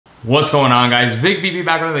What's going on, guys? Vic VP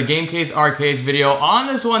back with the Gamecase Arcades video. On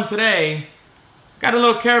this one today, got a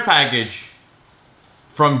little care package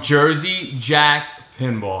from Jersey Jack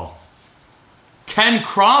Pinball. Ken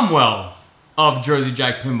Cromwell of Jersey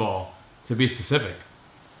Jack Pinball, to be specific.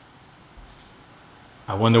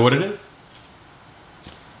 I wonder what it is.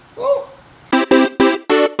 Woo.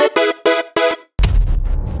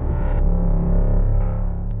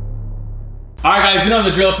 Alright guys, you know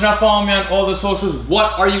the drill. If you're not following me on all the socials,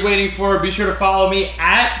 what are you waiting for? Be sure to follow me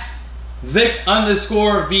at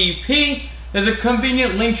Vic_VP. There's a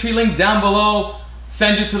convenient Linktree link down below.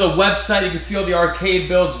 Send you to the website. You can see all the arcade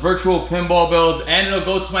builds, virtual pinball builds, and it'll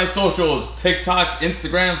go to my socials. TikTok,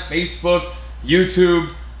 Instagram, Facebook,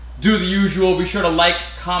 YouTube. Do the usual. Be sure to like,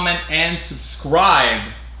 comment, and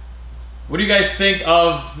subscribe. What do you guys think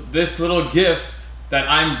of this little gift that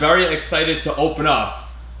I'm very excited to open up?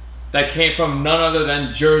 That came from none other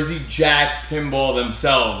than Jersey Jack Pinball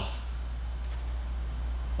themselves.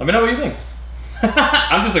 Let me know what you think.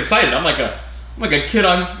 I'm just excited. I'm like a kid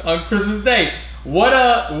on Christmas Day. What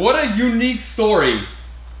a unique story.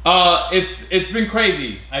 It's been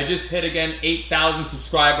crazy. I just hit again 8,000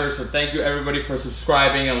 subscribers, so thank you everybody for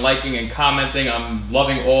subscribing and liking and commenting. I'm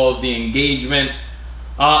loving all of the engagement.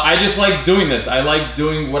 I just like doing this. I like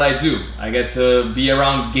doing what I do. I get to be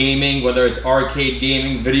around gaming, whether it's arcade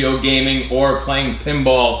gaming, video gaming, or playing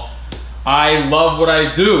pinball. I love what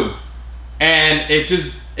I do, and it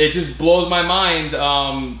just blows my mind.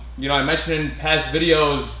 You know, I mentioned in past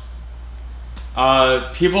videos,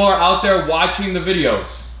 people are out there watching the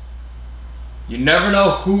videos. You never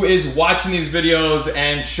know who is watching these videos,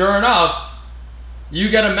 and sure enough,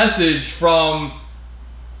 you get a message from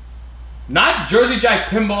not Jersey Jack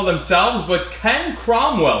Pinball themselves, but Ken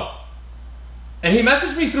Cromwell. And he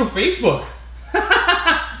messaged me through Facebook.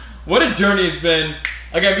 What a journey it's been.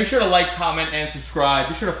 Again, be sure to like, comment, and subscribe.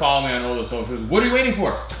 Be sure to follow me on all the socials. What are you waiting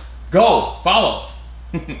for? Go, follow.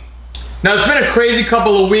 Now, it's been a crazy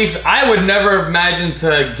couple of weeks. I would never have imagined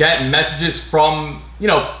to get messages from, you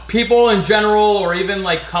know, people in general, or even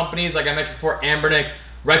like companies, like I mentioned before, Ambernick,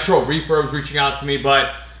 Retro Refurbs reaching out to me.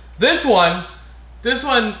 But this one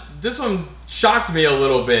shocked me a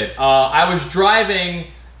little bit. I was driving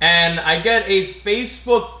and I get a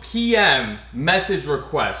Facebook PM message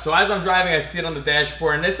request. So as I'm driving, I see it on the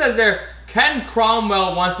dashboard and it says there, Ken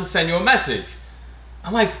Cromwell wants to send you a message.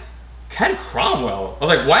 I'm like, Ken Cromwell? I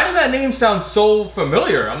was like, why does that name sound so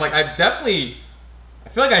familiar? I'm like, I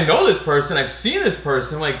feel like I know this person. I've seen this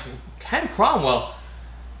person. I'm like, Ken Cromwell.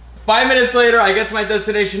 5 minutes later, I get to my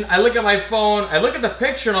destination. I look at my phone. I look at the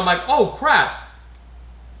picture and I'm like, oh crap.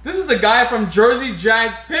 This is the guy from Jersey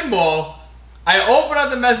Jack Pinball. I opened up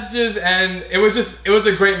the messages and it was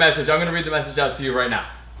a great message. I'm gonna read the message out to you right now.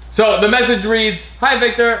 So the message reads, "Hi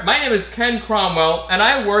Victor, my name is Ken Cromwell and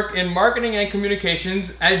I work in marketing and communications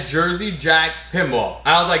at Jersey Jack Pinball."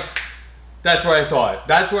 And I was like, that's where I saw it.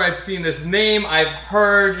 That's where I've seen this name. I've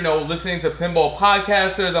heard, you know, listening to pinball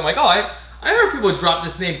podcasters. I'm like, oh, I heard people drop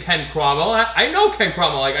this name Ken Cromwell. And I know Ken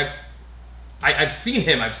Cromwell. Like I've seen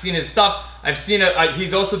him. I've seen his stuff. I've seen it.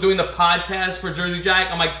 He's also doing the podcast for Jersey Jack.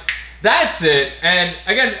 I'm like, that's it. And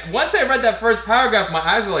again, once I read that first paragraph, my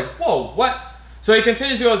eyes were like, whoa, what? So he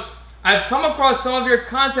continues, he goes, "I've come across some of your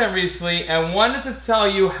content recently and wanted to tell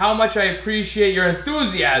you how much I appreciate your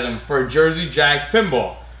enthusiasm for Jersey Jack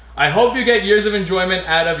Pinball. I hope you get years of enjoyment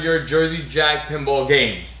out of your Jersey Jack Pinball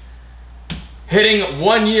games. Hitting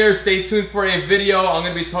 1 year, stay tuned for a video. I'm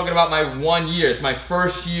going to be talking about my 1 year. It's my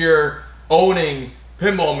first year owning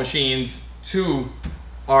pinball machines to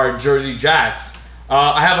our Jersey Jacks.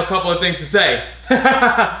 I have a couple of things to say,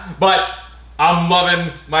 but I'm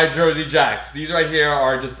loving my Jersey Jacks. These right here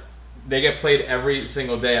are just, they get played every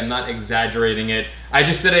single day. I'm not exaggerating it. I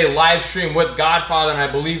just did a live stream with Godfather and I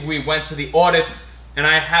believe we went to the audits and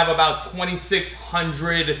I have about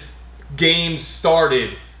 2,600 games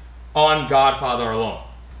started on Godfather alone.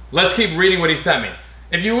 Let's keep reading what he sent me.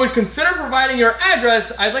 "If you would consider providing your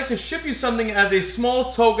address, I'd like to ship you something as a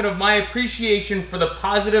small token of my appreciation for the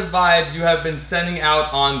positive vibes you have been sending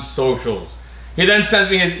out on socials." He then sends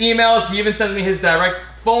me his emails. He even sends me his direct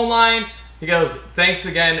phone line. He goes, "Thanks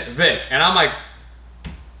again, Vic." And I'm like,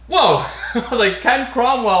 whoa. I was like, Ken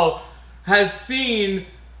Cromwell has seen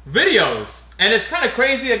videos. And it's kind of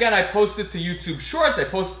crazy. Again, I posted to YouTube Shorts. I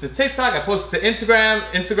posted to TikTok. I posted to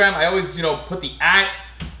Instagram. I always, you know, put the @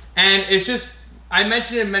 and it's just, I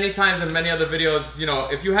mentioned it many times in many other videos, you know,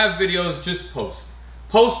 if you have videos, just post.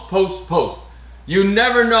 Post, post, post. You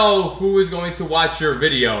never know who is going to watch your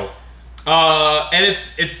video. And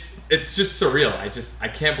it's just surreal. I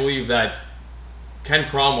can't believe that Ken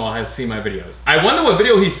Cromwell has seen my videos. I wonder what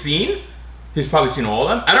video he's seen, He's probably seen all of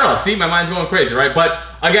them. I don't know. See, my mind's going crazy, right? But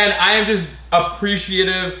again, I am just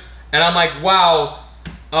appreciative, and I'm like, wow,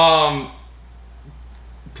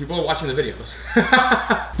 people are watching the videos.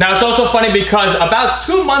 Now, it's also funny because about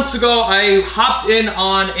 2 months ago, I hopped in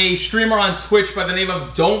on a streamer on Twitch by the name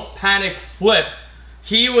of Don't Panic Flip.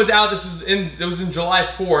 He was out, it was in July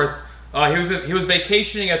 4th. He was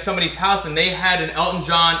vacationing at somebody's house, and they had an Elton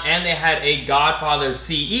John and they had a Godfather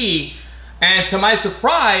CE. And to my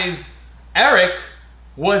surprise, Eric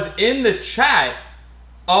was in the chat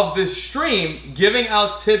of this stream giving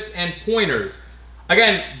out tips and pointers.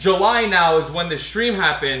 Again, July now is when the stream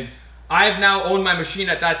happened. I've now owned my machine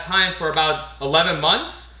at that time for about 11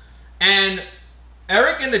 months. And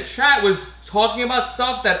Eric in the chat was talking about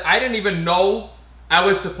stuff that I didn't even know I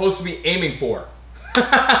was supposed to be aiming for.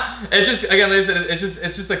 It's just, again, listen,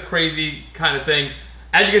 it's just a crazy kind of thing.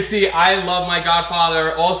 As you can see, I love my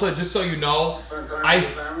Godfather. Also, just so you know,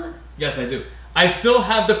 yes, I do. I still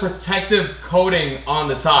have the protective coating on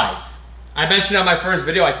the sides. I mentioned on my first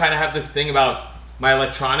video, I kind of have this thing about my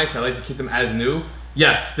electronics. I like to keep them as new.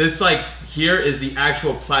 Yes, this like here is the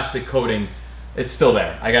actual plastic coating. It's still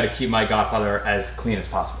there. I got to keep my Godfather as clean as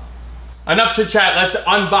possible. Enough chit chat. Let's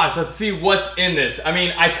unbox. Let's see what's in this. I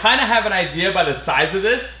mean, I kind of have an idea by the size of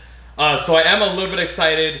this, so I am a little bit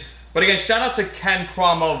excited. But again, shout out to Ken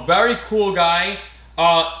Cromwell, very cool guy.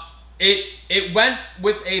 It went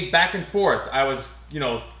with a back and forth. I was, you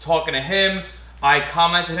know, talking to him. I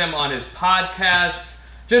commented him on his podcasts.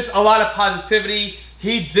 Just a lot of positivity.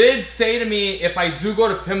 He did say to me, if I do go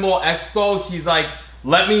to Pinball Expo, he's like,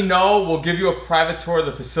 let me know. We'll give you a private tour of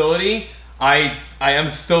the facility. I am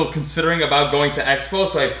still considering about going to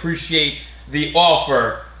Expo, so I appreciate the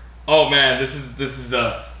offer. Oh man, this is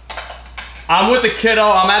I'm with the kiddo,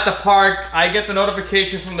 I'm at the park, I get the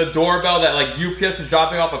notification from the doorbell that like UPS is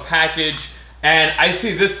dropping off a package, and I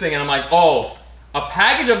see this thing and I'm like, oh, a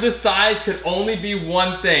package of this size could only be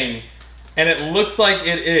one thing, and it looks like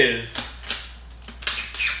it is.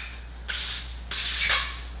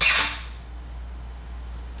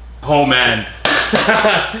 Oh man.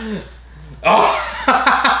 Oh.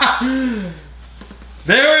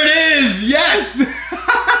 There it is, yes!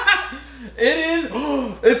 It is,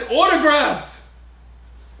 it's autographed!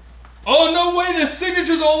 Oh no way, the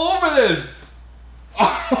signature's all over this!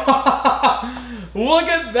 Look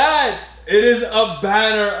at that! It is a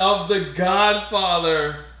banner of the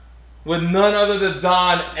Godfather with none other than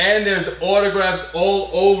Don, and there's autographs all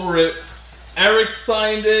over it. Eric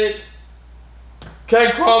signed it.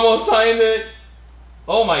 Ken Cromwell signed it.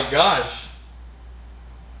 Oh my gosh.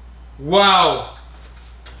 Wow.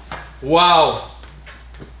 Wow.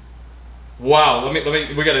 Wow. We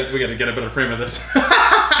gotta get a better frame of this.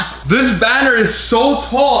 This banner is so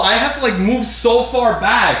tall. I have to like move so far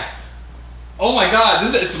back. Oh my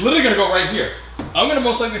god, it's literally gonna go right here. I'm gonna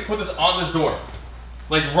most likely put this on this door.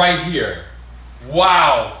 Like right here.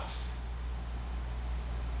 Wow.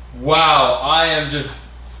 Wow,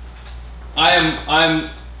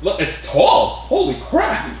 look, it's tall. Holy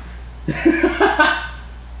crap.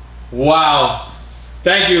 Wow.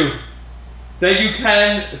 Thank you. Thank you,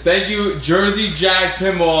 Ken. Thank you, Jersey Jack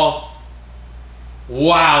Pinball.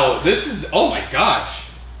 Wow, this is, oh my gosh.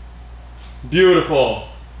 Beautiful.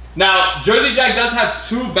 Now, Jersey Jack does have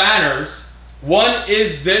two banners. One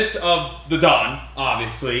is this of the Don,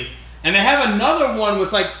 obviously. And they have another one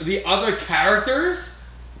with like the other characters.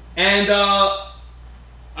 And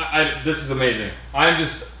this is amazing.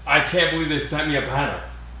 I can't believe they sent me a banner.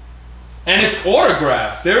 And it's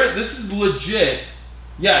autographed. This is legit.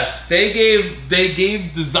 Yes, they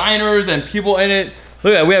gave designers and people in it.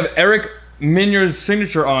 Look at that, we have Eric Minier's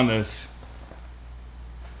signature on this.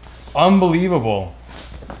 Unbelievable.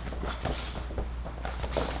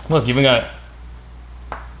 Look, even got.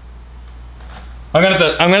 I'm gonna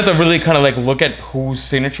have to really kind of like look at whose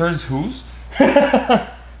signature is whose.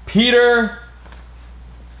 Peter,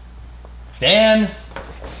 Dan.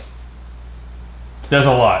 There's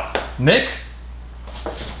a lot. Nick.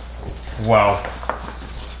 Wow.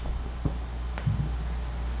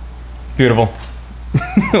 Beautiful.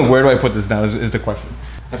 Where do I put this now is the question.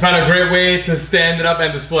 I found a great way to stand it up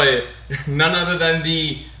and display it. None other than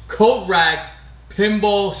the Coat Rack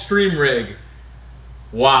Pinball Stream Rig.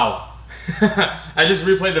 Wow. I just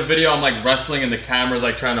replayed the video. I'm like wrestling and the camera's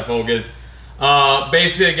like trying to focus.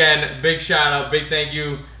 Basically, again, big shout out, big thank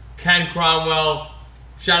you, Ken Cromwell.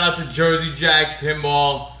 Shout out to Jersey Jack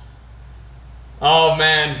Pinball. Oh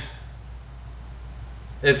man,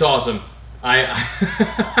 it's awesome. I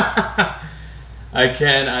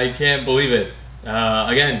can't believe it.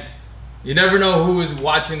 Again, you never know who is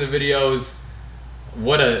watching the videos.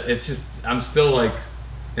 It's just, I'm still like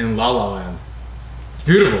in La La Land. It's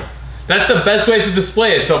beautiful. That's the best way to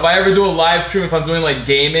display it. So if I ever do a live stream, if I'm doing like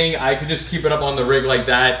gaming, I could just keep it up on the rig like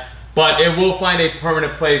that. But it will find a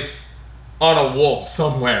permanent place on a wall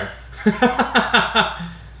somewhere.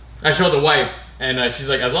 I showed the wife, and she's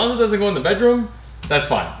like, as long as it doesn't go in the bedroom, that's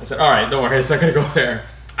fine. I said, all right, don't worry, it's not gonna go there.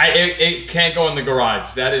 It can't go in the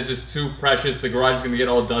garage. That is just too precious. The garage is gonna get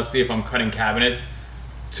all dusty if I'm cutting cabinets.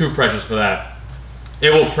 Too precious for that.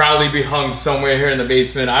 It will probably be hung somewhere here in the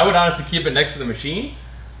basement. I would honestly keep it next to the machine,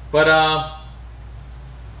 but I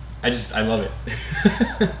love it.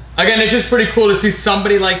 Again, it's just pretty cool to see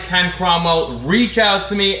somebody like Ken Cromwell reach out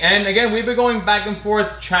to me. And again, we've been going back and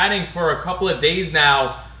forth chatting for a couple of days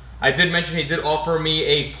now. I did mention he did offer me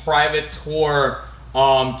a private tour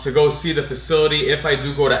to go see the facility if I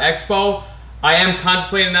do go to Expo. I am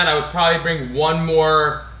contemplating that. I would probably bring one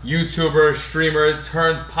more YouTuber, streamer,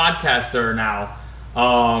 turned podcaster now.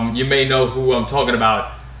 You may know who I'm talking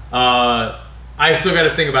about. I still got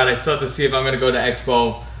to think about it. I still have to see if I'm going to go to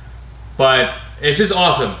Expo. But it's just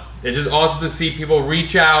awesome. It's just awesome to see people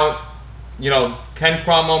reach out. You know, Ken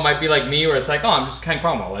Cromwell might be like me, where it's like, oh, I'm just Ken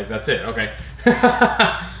Cromwell. Like, that's it. Okay.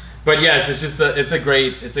 But yes, it's just it's a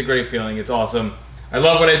great feeling. It's awesome. I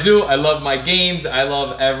love what I do. I love my games. I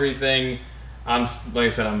love everything. Like I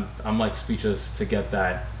said, I'm like speechless to get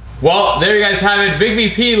that. Well, there you guys have it. Big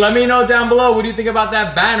VP, let me know down below. What do you think about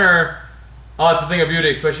that banner? Oh, it's a thing of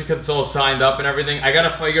beauty, especially because it's all signed up and everything. I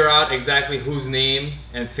gotta figure out exactly whose name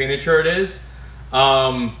and signature it is.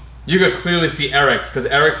 You could clearly see Eric's, because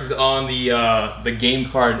Eric's is on the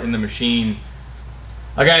game card in the machine.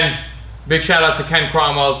 Again, big shout out to Ken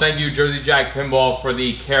Cromwell. Thank you, Jersey Jack Pinball, for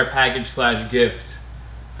the care package / gift.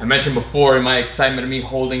 I mentioned before in my excitement of me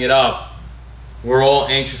holding it up, we're all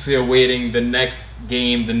anxiously awaiting the next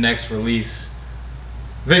game, the next release.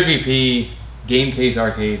 Vic VP, Gamecase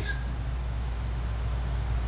Arcades.